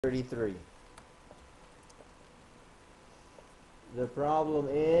33. The problem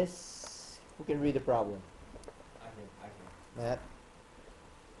is, who can read the problem? I can. Matt?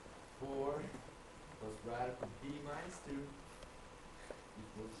 4 plus radical b minus 2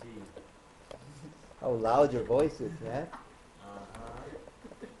 equals b. How loud your voice is, Matt.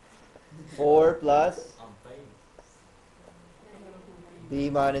 4 4 plus I'm famous.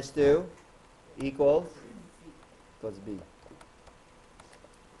 b minus 2 equals b.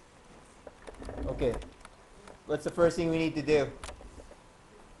 Okay. What's the first thing we need to do?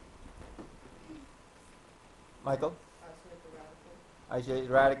 Michael? Isolate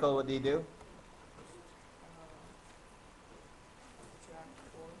the radical. What do you do?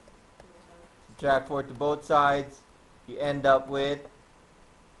 Subtract 4 to both sides. You end up with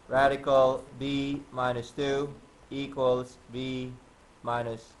radical b minus 2 equals b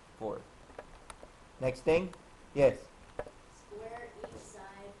minus 4. Next thing? Yes? Square each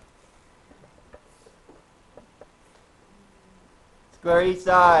side. Square each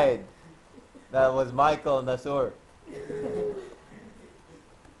side. That was Michael Nasur.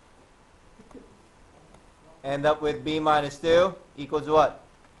 End up with b minus 2 equals what?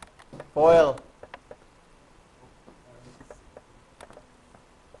 FOIL.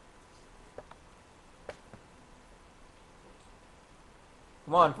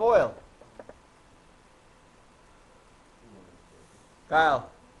 Come on, FOIL. Kyle,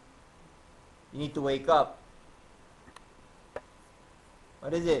 you need to wake up.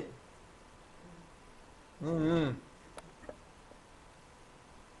 What is it?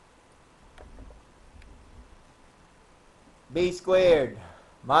 B squared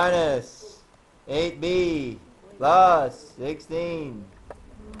minus 8b plus 16.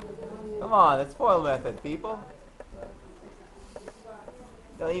 Come on, that's FOIL method, people.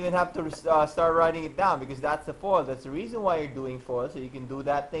 Don't even have to start writing it down because that's the FOIL. That's the reason why you're doing FOIL, so you can do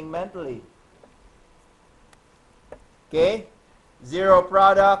that thing mentally. Okay? Zero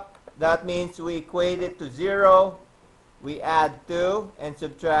product. That means we equate it to 0. We add 2 and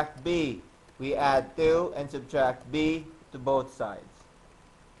subtract b. We add 2 and subtract b to both sides.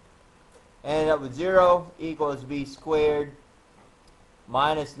 End up with 0 equals b squared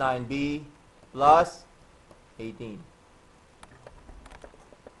minus 9b plus 18.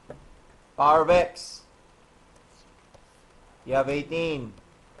 Power of x. You have 18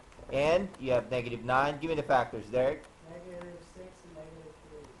 and you have negative 9. Give me the factors, Derek. Negative 6 and negative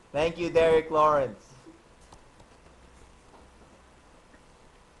 3. Thank you, Derek Lawrence.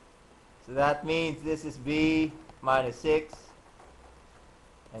 So that means this is b minus 6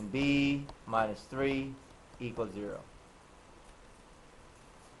 and b minus 3 equals 0.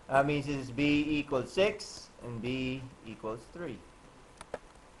 That means this is b equals 6 and b equals 3.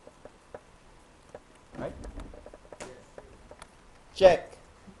 Right? Check.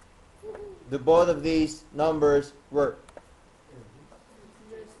 Do both of these numbers work?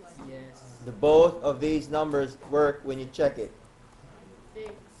 Yes. Do both of these numbers work when you check it?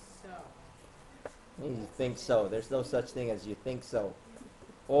 Think so. You think so. There's no such thing as you think so.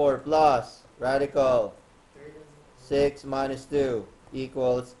 4 plus radical 6 minus 2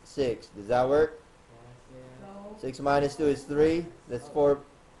 equals 6. Does that work? No. 6 minus 2 is 3. That's 4.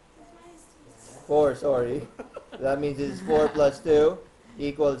 4, sorry. That means this is 4 plus 2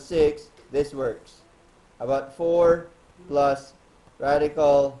 equals 6. This works. How about 4 plus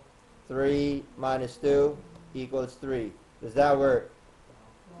radical 3 minus 2 equals 3? Does that work?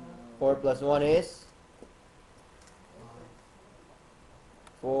 4 plus 1 is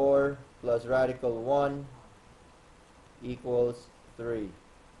 4 plus radical 1 equals 3.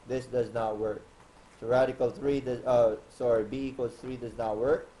 This does not work. So radical 3 does, b equals 3 does not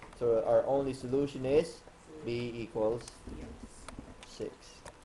work. So our only solution is b equals 6.